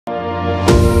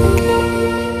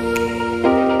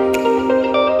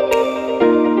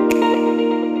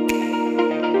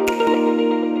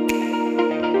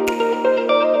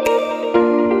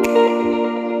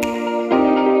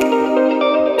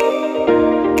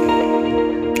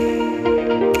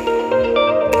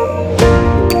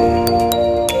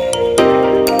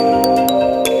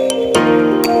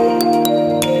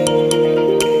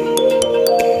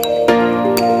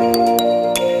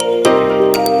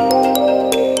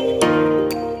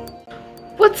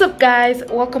What's up guys,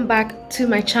 welcome back to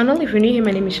my channel. If you're new here,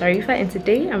 my name is Sharifa and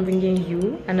today I'm bringing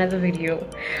you another video.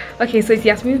 Okay, so it's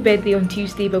Yasmin's birthday on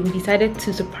Tuesday, but we decided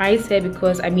to surprise her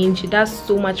because I mean she does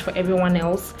so much for everyone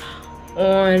else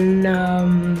on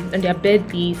their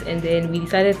birthdays, and then we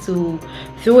decided to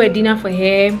throw a dinner for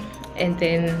her and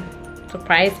then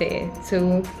surprise her.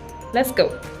 So let's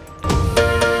go.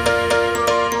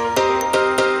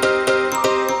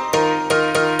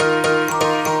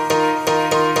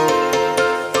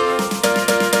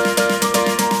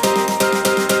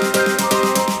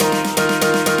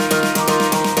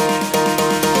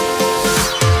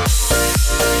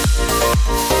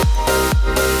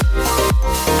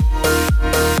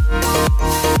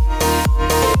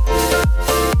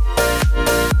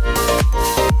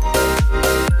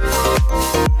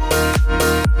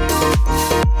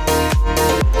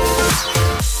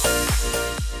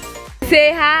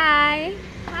 Say hi.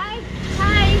 Hi.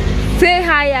 Hi. Say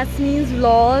hi, Yasmin's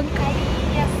vlog. Hi,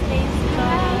 Yasmin's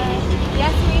vlog.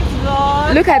 Yasmin's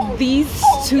vlog. Look at these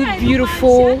two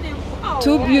beautiful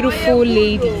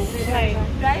ladies.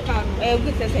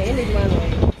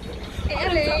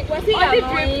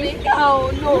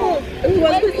 Oh no. It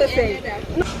was good to say.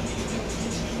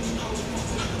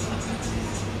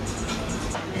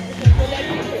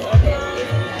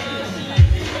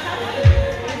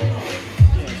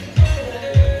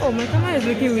 Oh, my camera is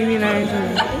looking really nice.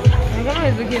 My camera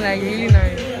is looking like really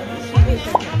nice.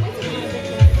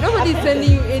 Nobody's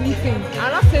sending you anything.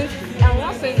 I'm not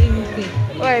saying anything.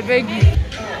 Oh, I beg you.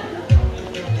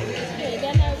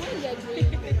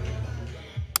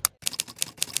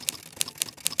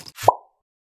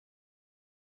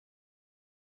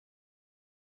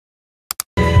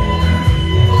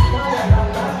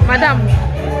 Madam.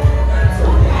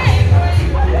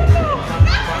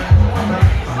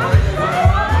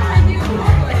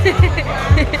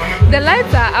 The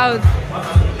lights are out.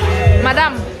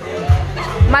 Madam.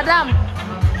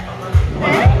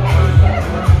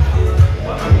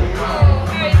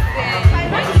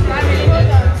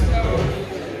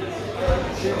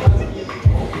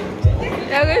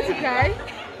 You're going to cry?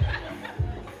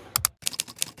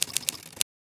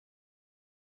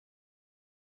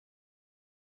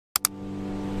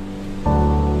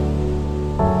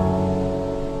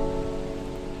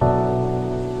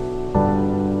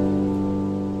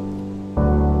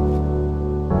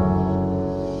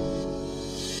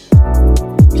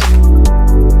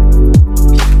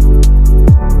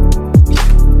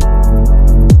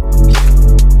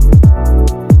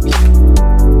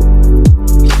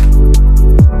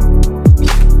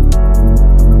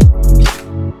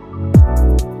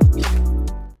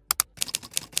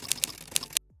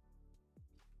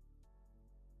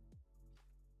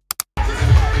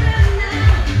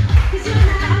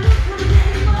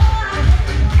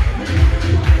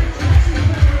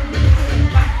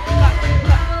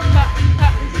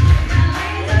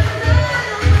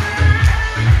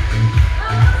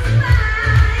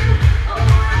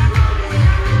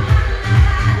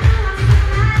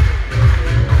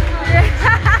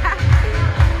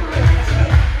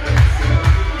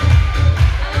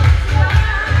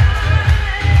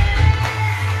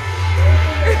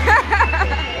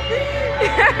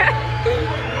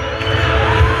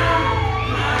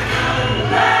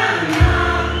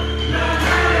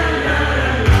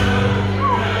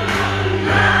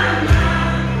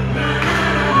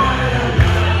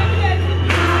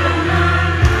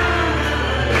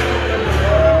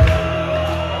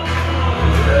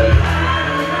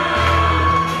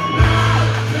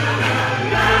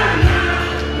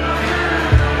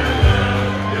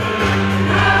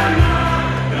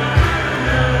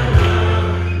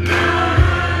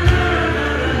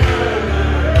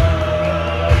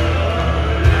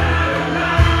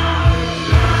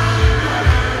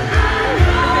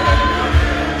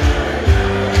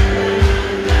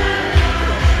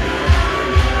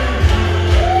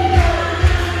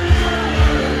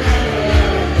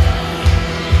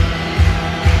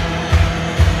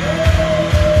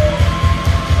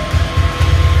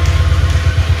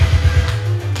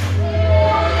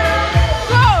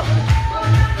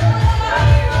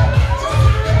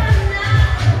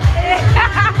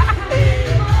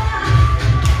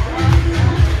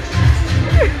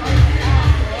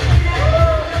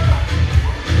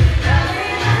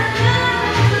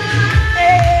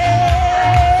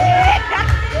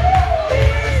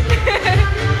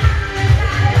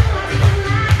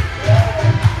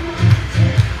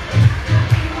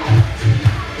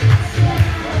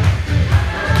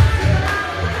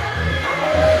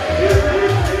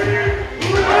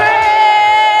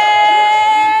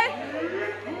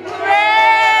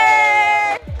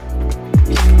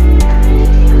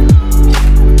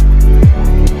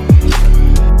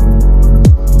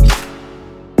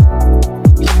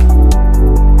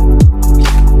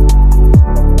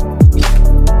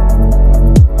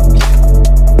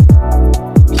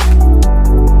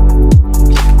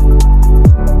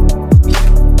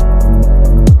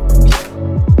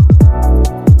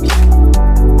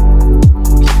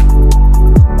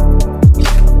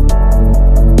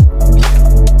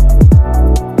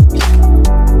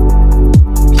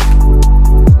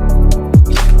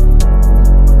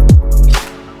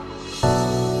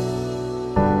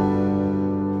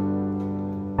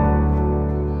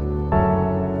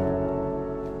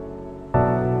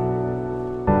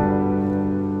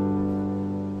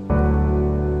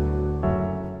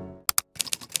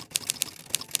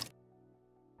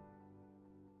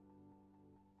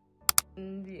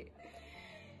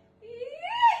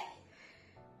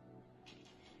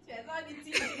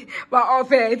 But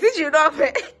offer, did you not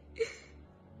offer?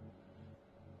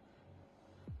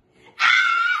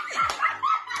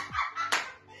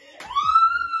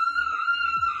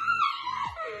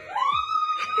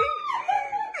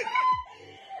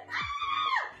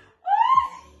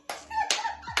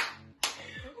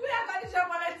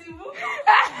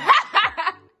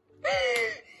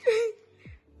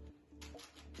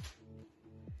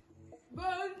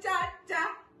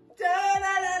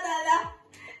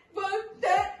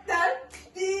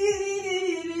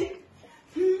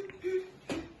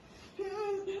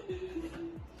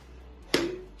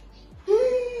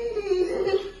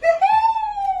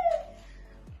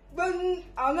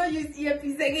 I'll not use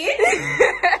earpiece again.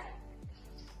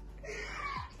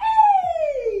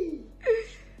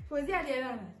 Was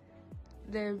there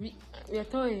there? We are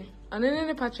toy. And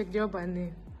then Patrick job and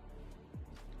then.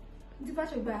 The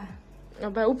Patrick bar.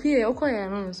 But Upie, Okoya,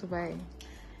 no, so by.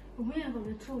 We have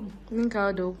a tomb. Think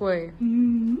out the boy.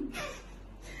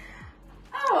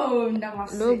 Oh, that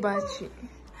was low battery.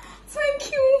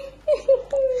 Thank you.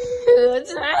 Good.